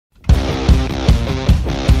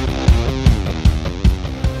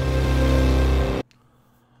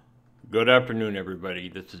Good afternoon, everybody.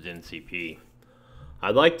 This is NCP.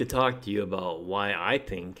 I'd like to talk to you about why I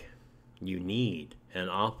think you need an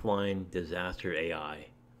offline disaster AI,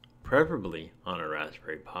 preferably on a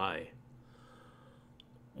Raspberry Pi.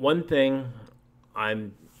 One thing let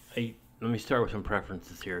me start with some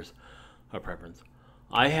preferences. Here's a preference.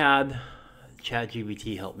 I had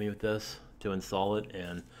ChatGPT help me with this to install it,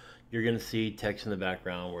 and you're going to see text in the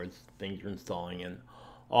background where things are installing, and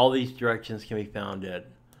all these directions can be found at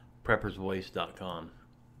preppersvoice.com.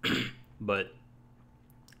 But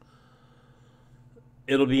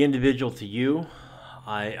it'll be individual to you.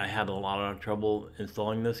 I had a lot of trouble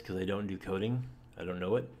installing this because I don't do coding. I don't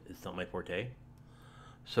know it. It's not my forte.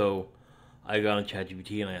 So I got on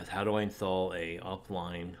ChatGPT and I asked, how do I install a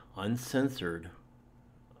offline, uncensored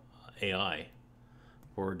AI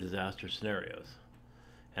for disaster scenarios?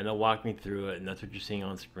 And they'll walk me through it, and that's what you're seeing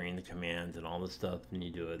on screen, the commands and all the stuff, and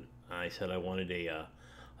you do it. I said I wanted a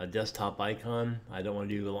desktop icon. I don't want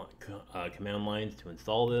to do command lines to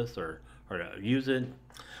install this or to use it.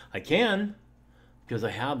 I can, because I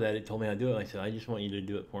have that. It told me how to do it. I said, I just want you to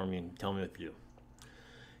do it for me and tell me what to do.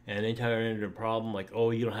 And anytime I run into a problem, like, oh,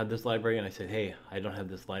 you don't have this library, and I said, hey, I don't have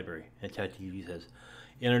this library. And ChatGPT says,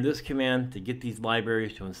 enter this command to get these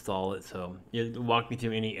libraries to install it. So you walk me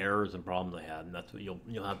through any errors and problems I had, and that's what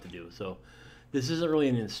you'll have to do. So this isn't really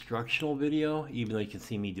an instructional video, even though you can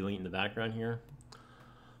see me doing it in the background here.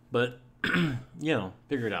 But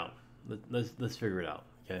figure it out. Let's figure it out.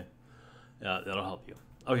 Okay, that'll help you.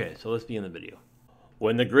 Okay, so let's begin the video.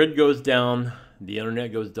 When the grid goes down, the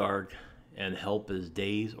internet goes dark, and help is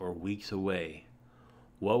days or weeks away,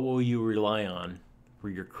 what will you rely on for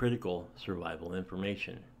your critical survival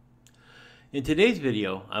information? In today's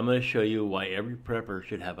video, I'm going to show you why every prepper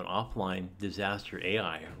should have an offline disaster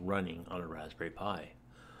AI running on a Raspberry Pi.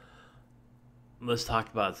 Let's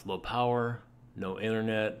talk about its low power, no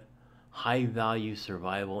internet, high value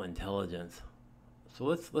survival intelligence. So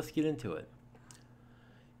let's get into it.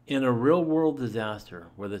 In a real world disaster,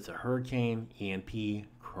 whether it's a hurricane, EMP,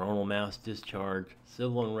 coronal mass discharge,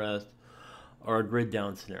 civil unrest, or a grid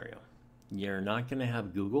down scenario, you're not going to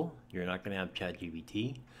have Google, you're not going to have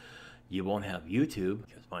ChatGPT, you won't have YouTube,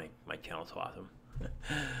 because my channel's so awesome.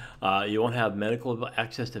 You won't have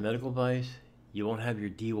access to medical advice, you won't have your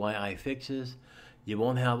DIY fixes, you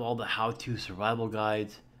won't have all the how-to survival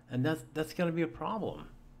guides, and that's going to be a problem.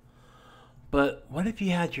 But what if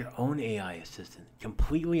you had your own AI assistant,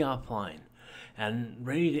 completely offline, and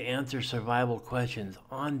ready to answer survival questions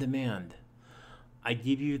on demand? I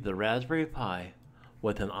give you the Raspberry Pi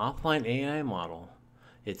with an offline AI model.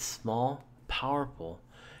 It's small, powerful,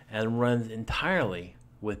 and runs entirely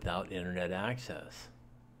without internet access.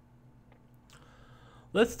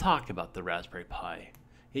 Let's talk about the Raspberry Pi.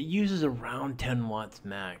 It uses around 10 watts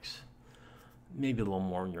max, maybe a little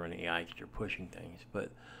more when you're in AI because you're pushing things, but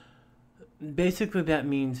basically that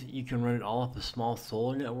means you can run it all off a small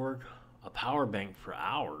solar network, a power bank for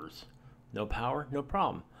hours. No power, no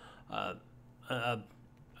problem. A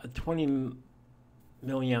 20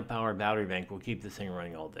 milliamp hour battery bank will keep this thing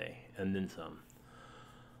running all day, and then some.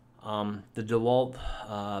 The DeWalt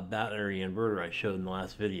battery inverter I showed in the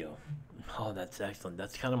last video. Oh, that's excellent.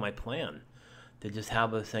 That's kind of my plan, to just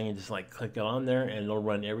have this thing and just like click it on there and it'll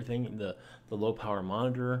run everything, the low power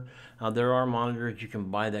monitor. Now there are monitors you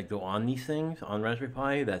can buy that go on these things, on Raspberry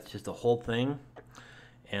Pi, that's just a whole thing.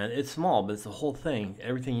 And it's small, but it's the whole thing,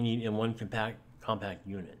 everything you need in one compact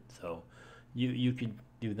unit. So you could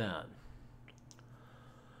do that.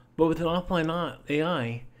 But with an offline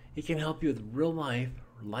AI, it can help you with real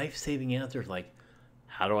life-saving answers like,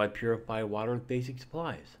 how do I purify water with basic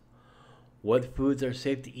supplies? What foods are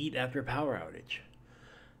safe to eat after a power outage?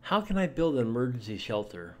 How can I build an emergency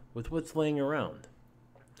shelter with what's laying around?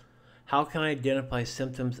 How can I identify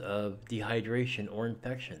symptoms of dehydration or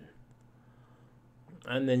infection?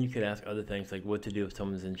 And then you could ask other things like what to do if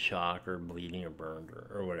someone's in shock or bleeding or burned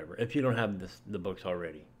or whatever, if you don't have the books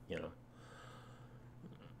already,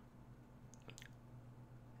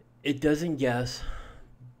 It doesn't guess.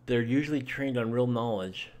 They're usually trained on real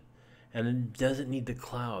knowledge, and it doesn't need the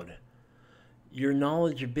cloud. Your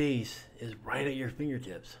knowledge base is right at your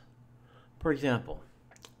fingertips. For example,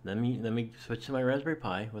 let me switch to my Raspberry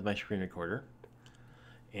Pi with my screen recorder,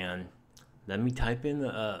 and let me type in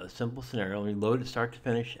a simple scenario. Let me load it start to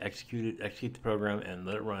finish, execute the program, and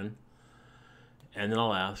let it run. And then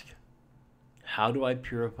I'll ask, how do I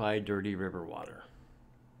purify dirty river water?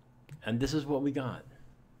 And this is what we got.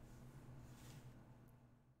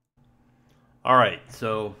 All right,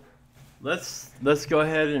 so let's go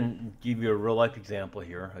ahead and give you a real life example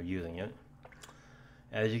here of using it.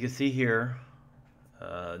 As you can see here,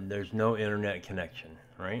 there's no internet connection,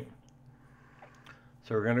 right?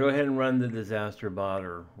 So we're going to go ahead and run the disaster bot,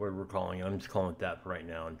 or whatever we're calling it. I'm just calling it that for right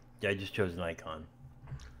now. And I just chose an icon.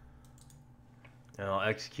 And I'll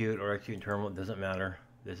execute or execute in terminal. It doesn't matter.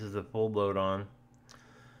 This is the full load on.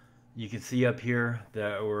 You can see up here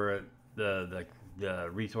that we're at the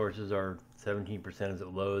resources are 17% as it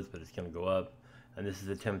loads, but it's going to go up. And this is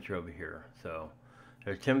the temperature over here. So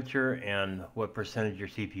there's temperature and what percentage your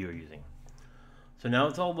CPU you're using. So now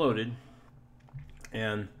it's all loaded.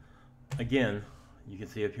 And again, you can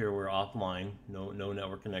see up here we're offline, no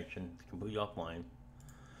network connection, it's completely offline.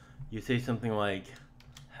 You say something like,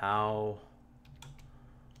 how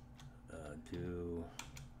do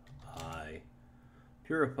I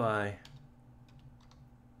purify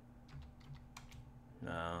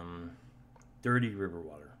dirty river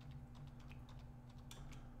water?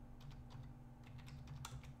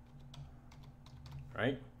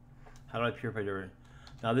 Right? How do I purify dirty?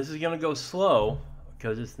 Now this is going to go slow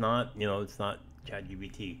because it's not, it's not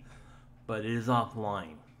ChatGPT, but it is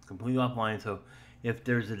offline, completely offline. So if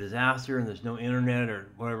there's a disaster and there's no internet or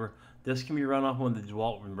whatever, this can be run off one of the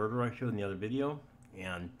DeWalt inverter I showed in the other video,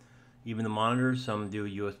 and even the monitors, some do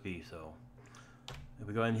USB. So if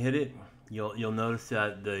we go ahead and hit it, you'll notice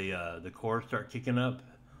that the cores start kicking up,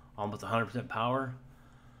 almost 100% power,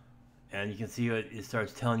 and you can see it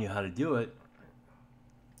starts telling you how to do it,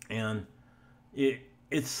 and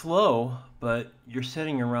it's slow, but you're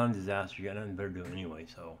setting around disaster. You got nothing better to do anyway.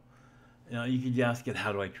 So, you could ask it,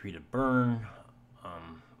 how do I treat a burn?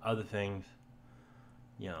 Other things.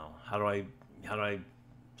 How do I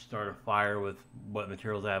start a fire with what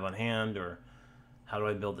materials I have on hand, or how do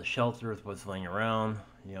I build a shelter with what's laying around?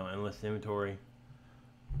 Endless inventory.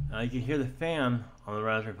 You can hear the fan on the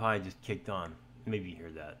Raspberry Pi just kicked on. Maybe you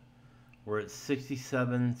hear that. We're at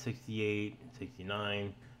 67, 68,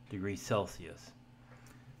 69 degrees Celsius.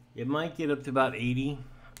 It might get up to about 80,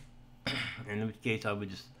 in which case I would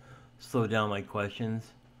just slow down my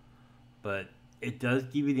questions. But it does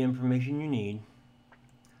give you the information you need.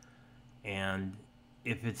 And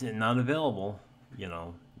if it's not available,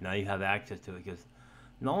 now you have access to it, because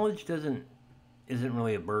knowledge isn't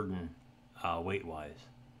really a burden weight-wise.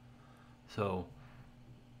 So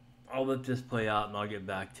I'll let this play out and I'll get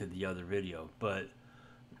back to the other video. But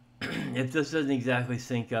if this doesn't exactly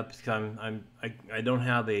sync up, it's because I don't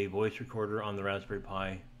have a voice recorder on the Raspberry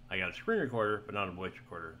Pi. I got a screen recorder, but not a voice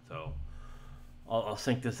recorder. So I'll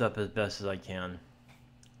sync this up as best as I can.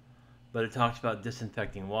 But it talks about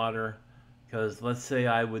disinfecting water, because let's say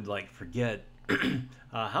I would forget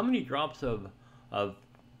how many drops of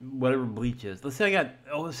whatever bleach is. Let's say I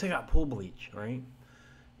got pool bleach, right?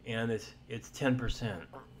 And it's 10%.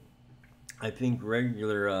 I think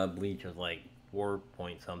regular bleach is 4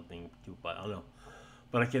 point something, 2.5, I don't know.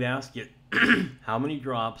 But I could ask it, how many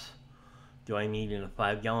drops do I need in a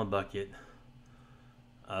 5-gallon bucket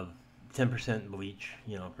of 10% bleach,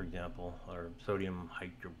 for example, or sodium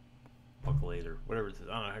hydrobucylate, or whatever it is.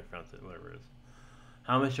 I don't know how to pronounce it, whatever it is.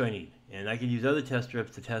 How much do I need? And I could use other test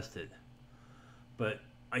strips to test it. But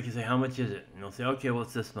I can say, how much is it? And they'll say, okay, well,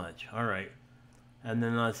 it's this much. All right. And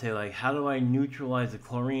then I'll say, how do I neutralize the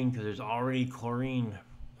chlorine? Because there's already chlorine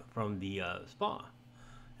from the spa.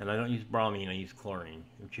 And I don't use bromine, I use chlorine.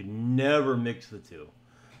 You should never mix the two,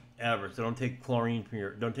 ever. So don't take bromine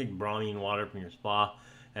water from your spa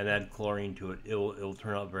and add chlorine to it. It'll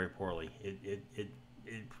turn out very poorly. It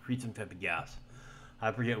creates some type of gas.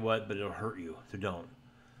 I forget what, but it'll hurt you, so don't.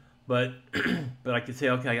 But I could say,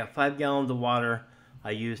 okay, I got 5 gallons of water.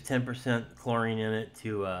 I use 10% chlorine in it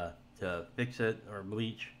to fix it, or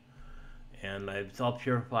bleach. And it's all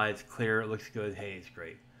purified, it's clear, it looks good, hey, it's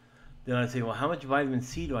great. Then I'd say, well, how much vitamin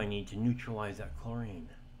C do I need to neutralize that chlorine?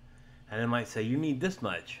 And it might say, you need this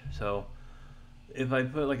much. So if I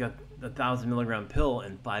put a 1,000 milligram pill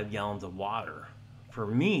in 5 gallons of water, for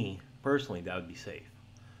me, personally, that would be safe.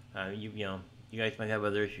 You guys might have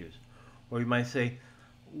other issues. Or you might say,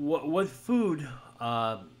 what food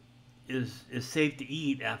is safe to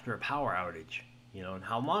eat after a power outage? And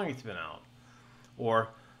how long it's been out. Or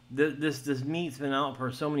this meat's been out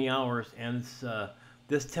for so many hours, and it's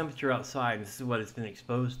this temperature outside, and this is what it's been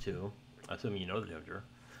exposed to, assuming you know the temperature.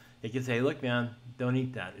 It can say, look, man, don't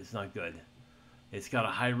eat that. It's not good. It's got a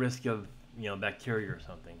high risk of bacteria or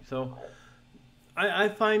something. So I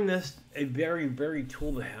find this a very, very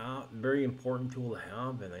tool to have, very important tool to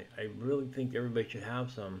have, and I really think everybody should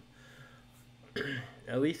have some,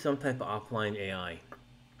 at least some type of offline AI.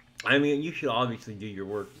 I mean, you should obviously do your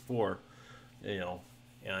work before,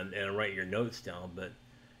 and write your notes down, but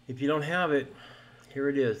if you don't have it, here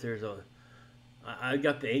it is. I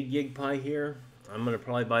got the 8 gig Pi here. I'm going to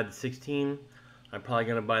probably buy the 16. I'm probably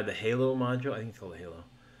going to buy the Halo module. I think it's called the Halo.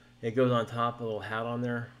 It goes on top, a little hat on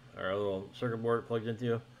there, or a little circuit board it plugs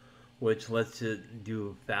into, which lets it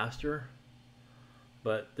do faster.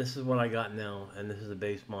 But this is what I got now, and this is a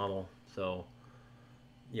base model. So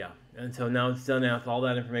yeah, and so now it's done out with all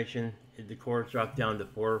that information. The core's dropped down to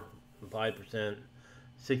 5%.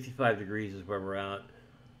 65 degrees is where we're at,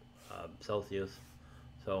 Celsius.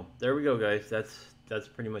 So there we go, guys. That's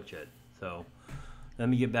pretty much it. So let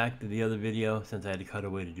me get back to the other video, since I had to cut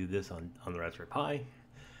away to do this on the Raspberry Pi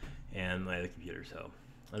and my other computer. So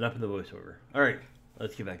enough of the voiceover. All right,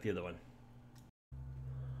 let's get back to the other one.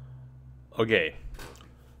 Okay,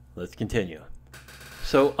 let's continue.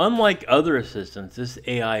 So unlike other assistants, this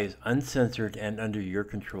AI is uncensored and under your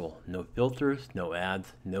control. No filters, no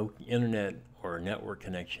ads, no internet or network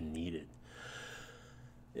connection needed.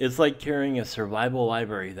 It's like carrying a survival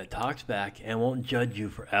library that talks back and won't judge you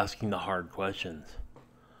for asking the hard questions.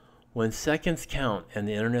 When seconds count and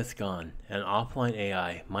the internet's gone, an offline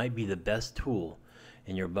AI might be the best tool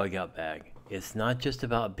in your bug out bag. It's not just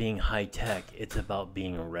about being high tech, it's about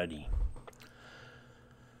being ready.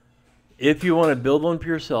 If you want to build one for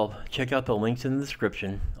yourself, check out the links in the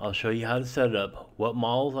description. I'll show you how to set it up, what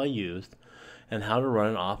models I used, and how to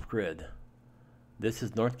run it off grid. This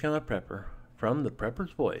is North Carolina Prepper from the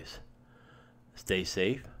Prepper's Voice. Stay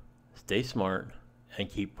safe, stay smart, and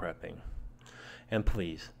keep prepping. And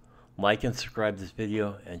please, like and subscribe this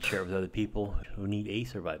video and share it with other people who need a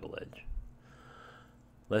survival edge.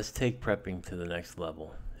 Let's take prepping to the next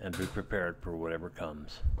level and be prepared for whatever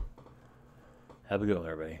comes. Have a good one,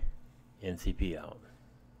 everybody. NCP out.